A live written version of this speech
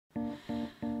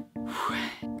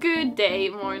Good day,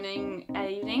 morning,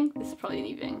 evening. This is probably an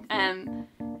evening.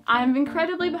 I'm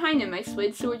incredibly behind in my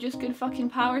swids, so we're just gonna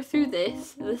fucking power through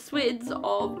this. The swids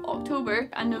of October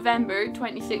and November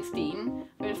 2016.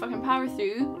 We're gonna fucking power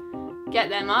through, get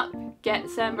them up, get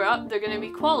December up. They're gonna be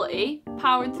quality,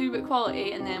 powered through but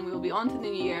quality, and then we'll be on to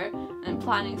the new year and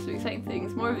planning some exciting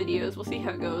things, more videos. We'll see how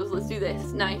it goes. Let's do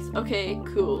this. Nice. Okay,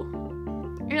 cool.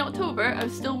 In October, I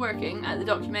was still working at the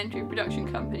documentary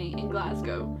production company in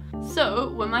Glasgow. So,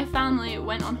 when my family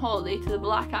went on holiday to the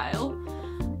Black Isle,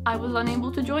 I was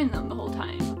unable to join them the whole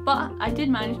time, but I did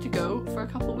manage to go for a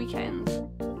couple weekends.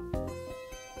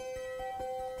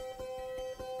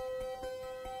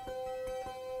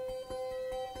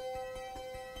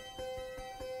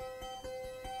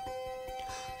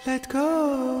 Let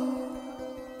go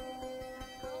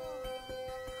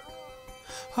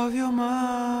of your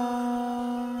mind.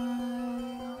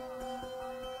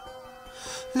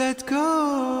 Let go.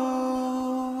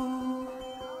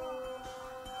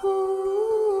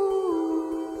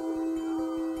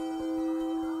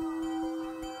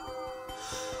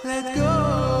 Let go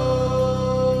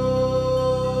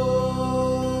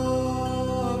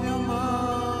of your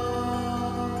mind.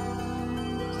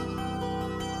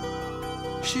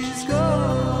 She's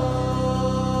gone.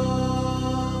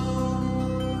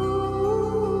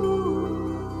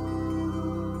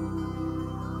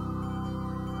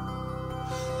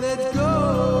 Let go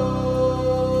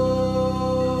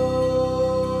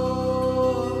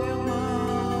of your mind.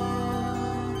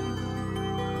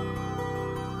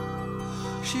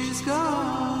 She's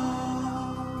gone,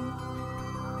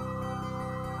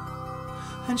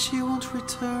 and she won't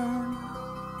return,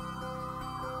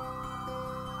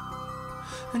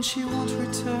 and she won't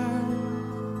return.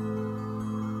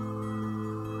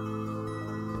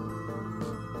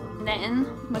 Then,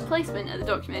 my placement at the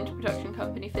documentary production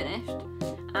company finished,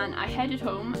 and I headed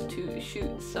home to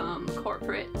shoot some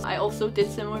corporates. I also did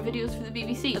some more videos for the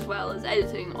BBC, as well as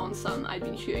editing on some I'd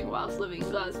been shooting whilst living in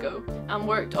Glasgow, and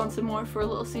worked on some more for a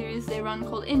little series they run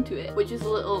called Into It, which is a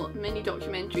little mini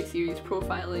documentary series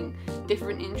profiling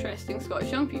different interesting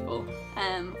Scottish young people.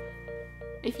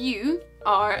 If you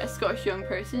are a Scottish young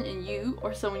person and you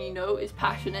or someone you know is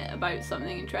passionate about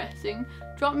something interesting,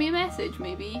 drop me a message.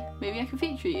 Maybe I can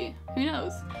feature you. Who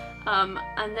knows?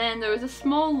 And then there was a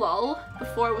small lull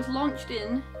before it was launched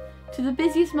in to the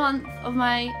busiest month of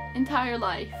my entire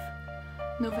life,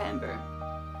 November.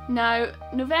 Now,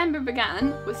 November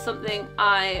began with something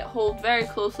I hold very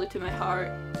closely to my heart,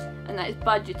 and that is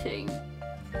budgeting.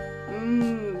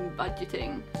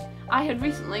 Budgeting. I had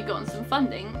recently gotten some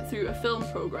funding through a film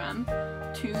programme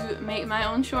to make my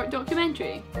own short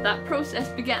documentary. That process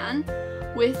began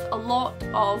with a lot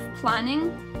of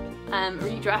planning,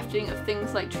 redrafting of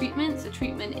things like treatments. A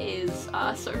treatment is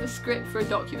sort of a script for a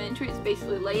documentary. It's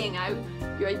basically laying out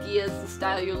your ideas, the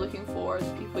style you're looking for,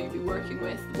 the people you'll be working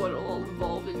with, what it'll all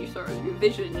involve in your sort of your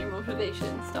vision, your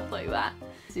motivation, stuff like that.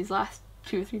 These last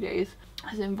 2 or 3 days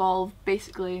has involved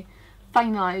basically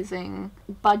finalising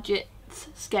budgets,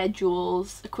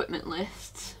 schedules, equipment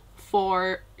lists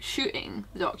for shooting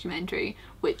the documentary,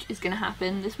 which is going to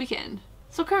happen this weekend.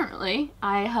 So currently,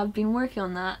 I have been working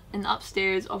on that in the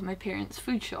upstairs of my parents'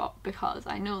 food shop, because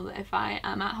I know that if I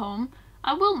am at home,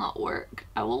 I will not work.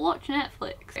 I will watch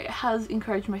Netflix. It has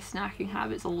encouraged my snacking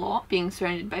habits a lot, being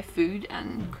surrounded by food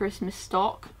and Christmas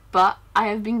stock, but I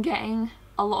have been getting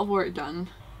a lot of work done.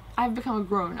 I've become a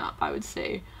grown-up, I would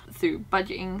say, through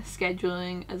budgeting,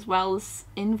 scheduling, as well as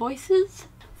invoices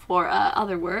for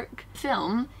other work.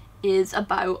 Film is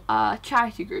about a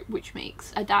charity group which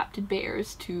makes adapted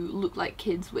bears to look like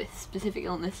kids with specific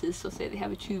illnesses. So say they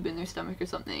have a tube in their stomach or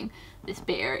something, this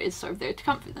bear is sort of there to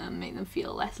comfort them, make them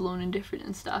feel less alone and different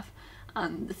and stuff.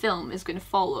 And the film is going to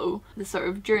follow the sort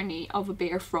of journey of a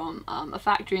bear from a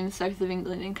factory in the south of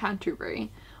England in Canterbury,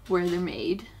 where they're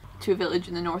made, to a village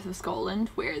in the north of Scotland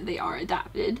where they are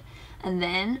adapted, and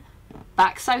then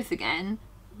back south again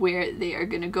where they are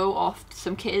going to go off to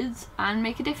some kids and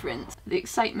make a difference. The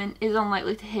excitement is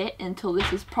unlikely to hit until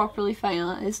this is properly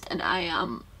finalised and I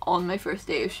am on my first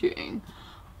day of shooting.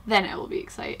 Then I will be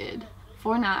excited.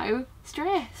 For now,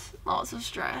 stress. Lots of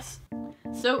stress.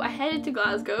 So I headed to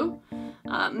Glasgow,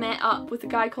 met up with a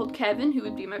guy called Kevin who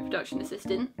would be my production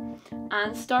assistant,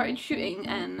 and started shooting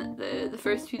the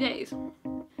first 2 days.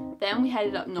 Then we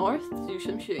headed up north to do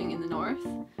some shooting in the north.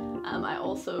 I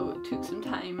also took some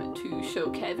time to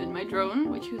show Kevin my drone,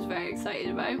 which he was very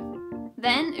excited about.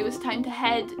 Then it was time to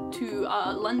head to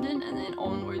London and then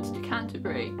onwards to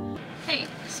Canterbury. Hey,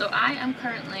 so I am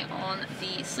currently on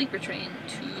the sleeper train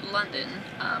to London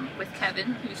with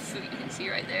Kevin, whose foot you can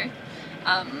see right there.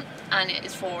 and it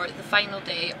is for the final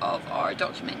day of our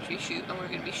documentary shoot, and we're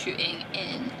going to be shooting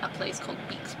in a place called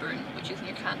Beaksburn, which is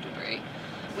near Canterbury.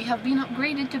 We have been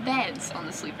upgraded to beds on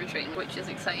the sleeper train, which is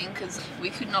exciting because we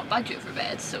could not budget for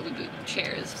beds, so we booked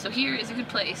chairs. So here is a good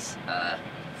place.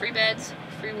 Free beds,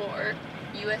 free water,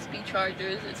 USB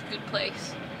chargers, it's a good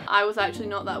place. I was actually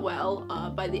not that well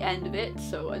by the end of it,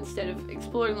 so instead of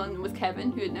exploring London with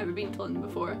Kevin, who had never been to London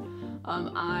before,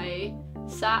 I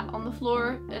sat on the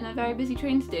floor in a very busy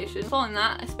train station. Following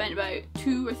that, I spent about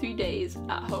 2 or 3 days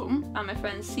at home, and my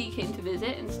friend C came to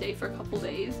visit and stay for a couple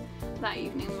days. That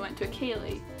evening we went to a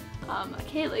Eilidh. A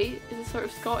Eilidh is a sort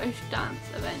of Scottish dance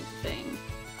event thing.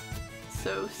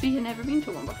 So C had never been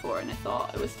to one before, and I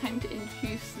thought it was time to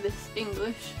introduce this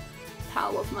English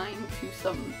pal of mine to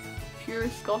some pure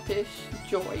Scottish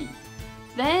joy.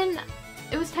 Then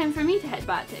it was time for me to head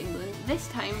back to England, this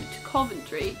time to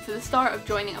Coventry, for the start of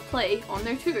joining a play on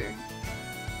their tour.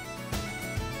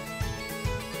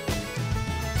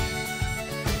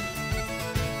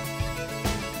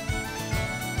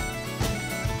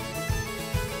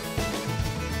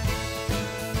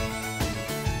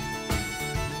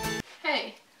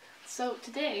 Hey, so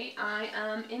today I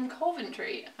am in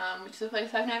Coventry, which is a place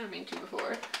I've never been to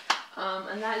before,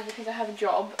 and that is because I have a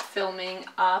job filming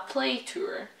a play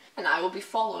tour. And I will be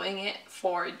following it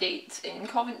for dates in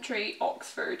Coventry,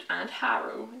 Oxford and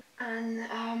Harrow. And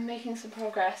I'm making some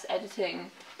progress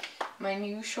editing my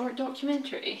new short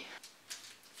documentary.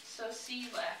 So C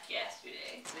left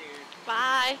yesterday.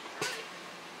 Bye!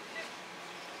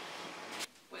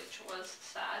 Which was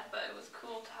sad, but it was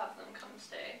cool to have them come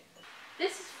stay.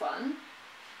 This is fun,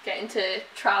 getting to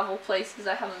travel places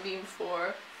I haven't been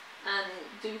before and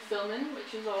do filming,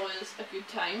 which is always a good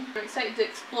time. I'm excited to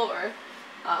explore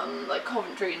like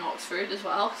Coventry and Oxford as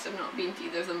well, because I've not been to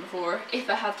either of them before. If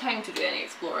I have time to do any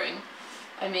exploring,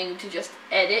 I may need to just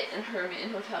edit and hermit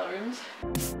in hotel rooms.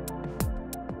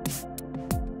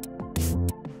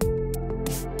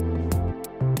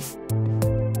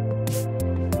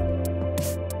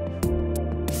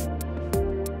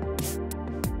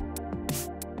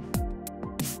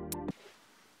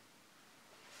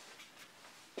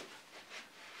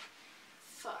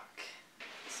 Fuck.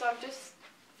 So I've just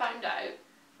found out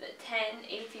that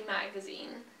 1080 magazine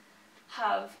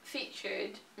have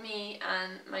featured me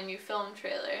and my new film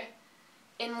trailer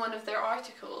in one of their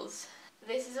articles.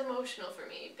 This is emotional for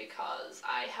me because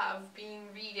I have been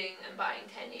reading and buying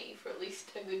 1080 for at least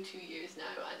a good 2 years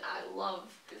now, and I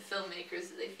love the filmmakers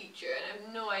that they feature, and I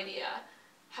have no idea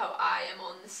how I am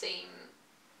on the same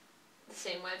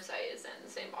website as them,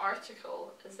 the same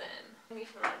article as them. Let me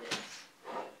find this.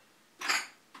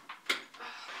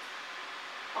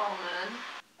 Oh man.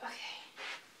 Okay,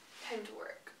 time to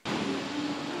work.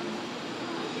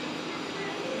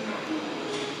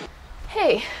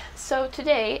 Hey, so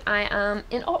today I am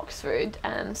in Oxford,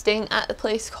 staying at a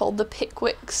place called the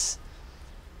Pickwick's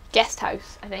Guest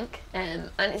House, I think,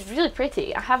 and it's really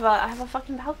pretty. I have a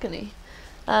fucking balcony,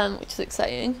 which is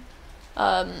exciting.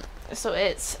 So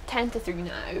it's 10 to 3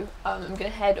 now. I'm gonna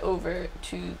head over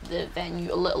to the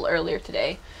venue a little earlier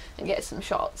today and get some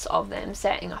shots of them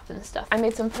setting up and stuff. I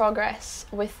made some progress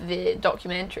with the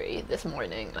documentary this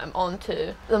morning. I'm on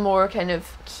to the more kind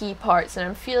of key parts and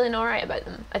I'm feeling alright about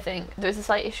them, I think. There's a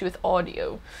slight issue with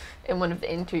audio in one of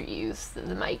the interviews.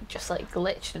 The mic just like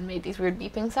glitched and made these weird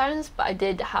beeping sounds, but I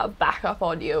did have backup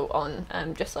audio on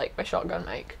just like my shotgun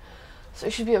mic. So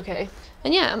it should be okay.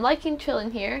 And yeah, I'm liking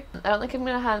chilling here. I don't think I'm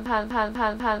gonna have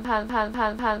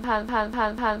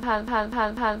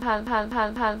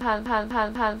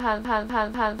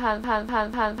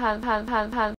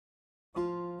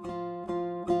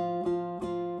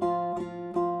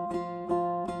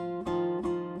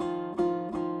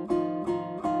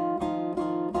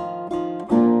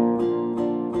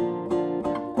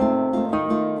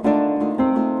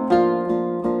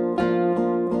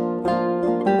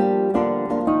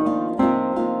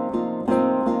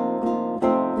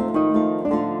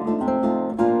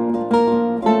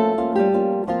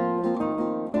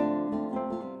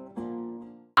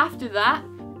After that,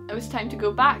 it was time to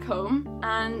go back home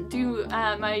and do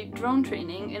my drone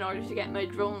training in order to get my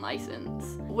drone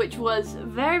license, which was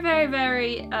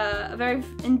very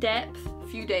in-depth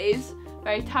few days,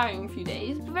 very tiring few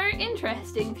days, but very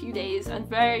interesting few days and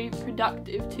very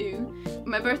productive too.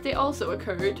 My birthday also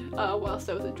occurred whilst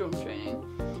I was at drone training.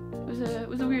 It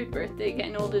was a weird birthday.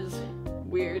 Getting old is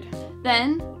weird.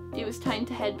 Then it was time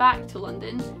to head back to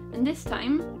London, and this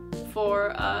time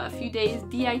for a few days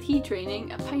DIT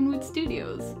training at Pinewood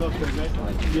Studios. And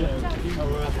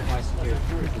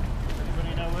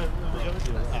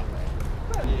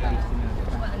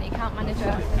the account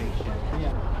manager.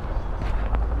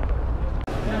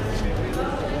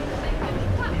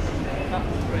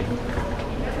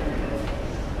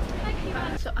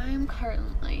 So I am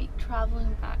currently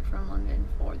travelling back from London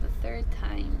for the third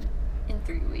time in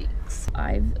 3 weeks.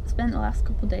 I've spent the last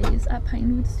couple of days at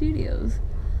Pinewood Studios,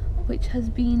 which has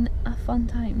been a fun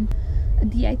time. A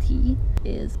DIT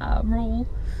is a role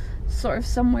sort of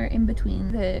somewhere in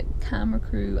between the camera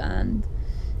crew and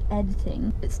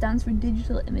editing. It stands for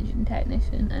Digital Imaging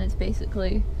Technician, and it's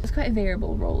quite a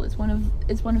variable role. It's one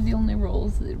of the only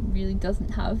roles that really doesn't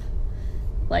have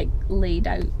like laid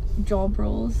out job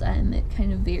roles. It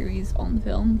kind of varies on the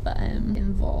film, but it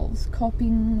involves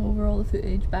copying over all the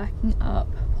footage, backing up,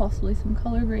 possibly some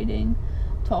colour grading,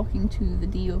 talking to the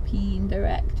DOP and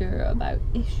director about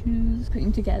issues,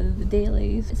 putting together the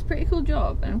dailies. It's a pretty cool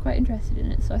job and I'm quite interested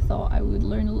in it, so I thought I would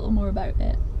learn a little more about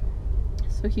it.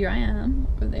 So here I am,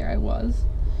 or there I was,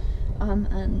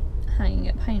 and hanging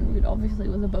at Pinewood obviously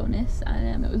was a bonus,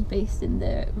 and it was based in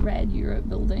the Red Europe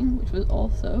building, which was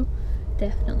also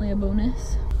definitely a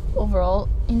bonus. Overall,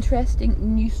 interesting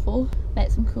and useful.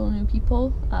 Met some cool new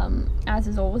people, as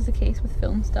is always the case with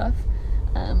film stuff.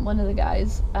 One of the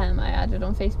guys I added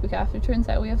on Facebook after, turns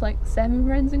out we have like 7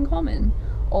 friends in common,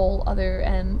 all other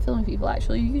filming people,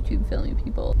 actually YouTube filming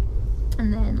people.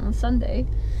 And then on Sunday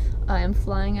I am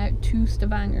flying out to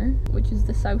Stavanger, which is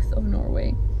the south of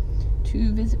Norway,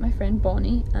 to visit my friend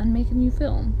Bonnie and make a new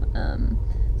film.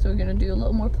 So we're going to do a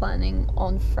little more planning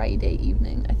on Friday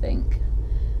evening, I think.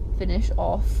 Finish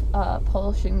off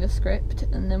polishing the script,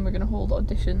 and then we're going to hold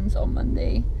auditions on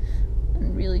Monday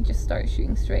and really just start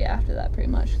shooting straight after that, pretty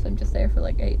much, because I'm just there for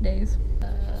like 8 days.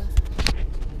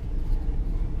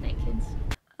 Night, kids.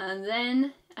 And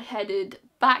then I headed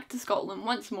back to Scotland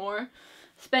once more,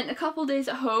 spent a couple days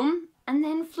at home, and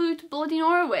then flew to bloody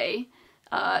Norway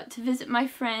to visit my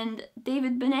friend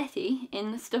David Benetti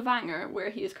in Stavanger, where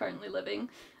he is currently living,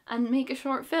 and make a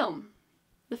short film.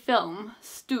 The film,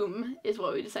 Stum, is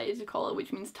what we decided to call it,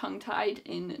 which means tongue-tied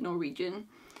in Norwegian.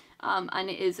 And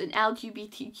it is an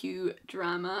LGBTQ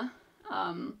drama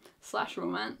slash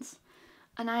romance.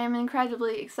 And I am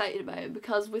incredibly excited about it,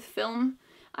 because with film,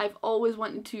 I've always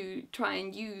wanted to try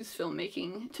and use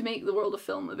filmmaking to make the world of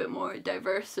film a bit more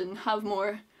diverse and have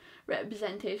more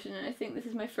representation, and I think this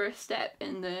is my first step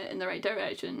in the right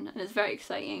direction, and it's very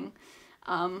exciting.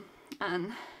 And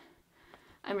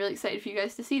I'm really excited for you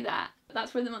guys to see that.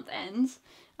 That's where the month ends,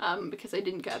 because I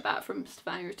didn't get back from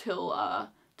Stavanger till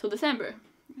December.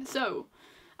 So,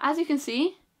 as you can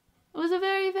see, it was a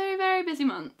very, very, very busy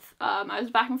month. I was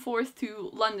back and forth to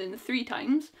London 3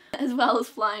 times, as well as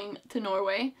flying to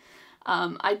Norway.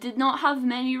 I did not have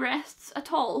many rests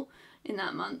at all in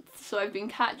that month, so I've been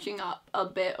catching up a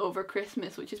bit over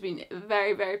Christmas, which has been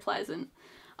very, very pleasant.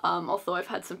 Although I've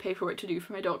had some paperwork to do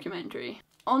for my documentary.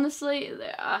 Honestly,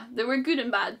 there were good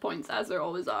and bad points, as there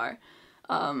always are,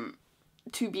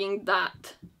 to being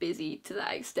that busy to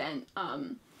that extent.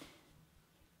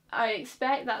 I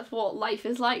expect that's what life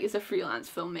is like as a freelance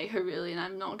filmmaker, really, and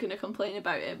I'm not going to complain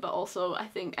about it, but also I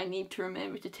think I need to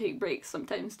remember to take breaks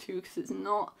sometimes too, because it's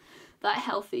not that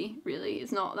healthy, really.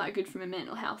 It's not that good for my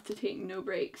mental health to take no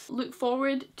breaks. Look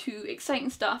forward to exciting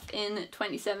stuff in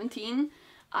 2017.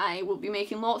 I will be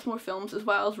making lots more films, as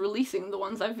well as releasing the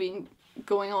ones I've been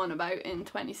going on about in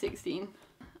 2016.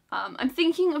 I'm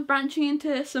thinking of branching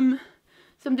into some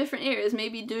different areas,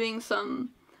 maybe doing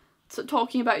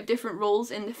talking about different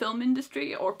roles in the film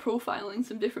industry, or profiling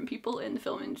some different people in the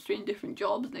film industry in different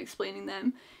jobs and explaining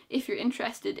them, if you're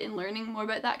interested in learning more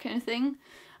about that kind of thing.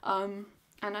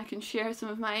 And I can share some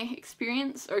of my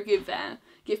experience, or give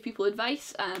people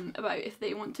advice about if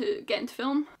they want to get into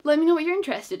film. Let me know what you're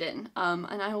interested in,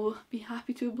 and I will be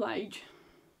happy to oblige.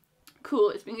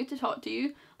 Cool, it's been good to talk to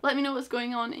you. Let me know what's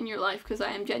going on in your life, because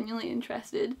I am genuinely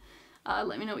interested.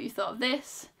 Let me know what you thought of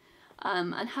this,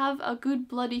 and have a good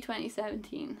bloody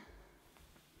 2017.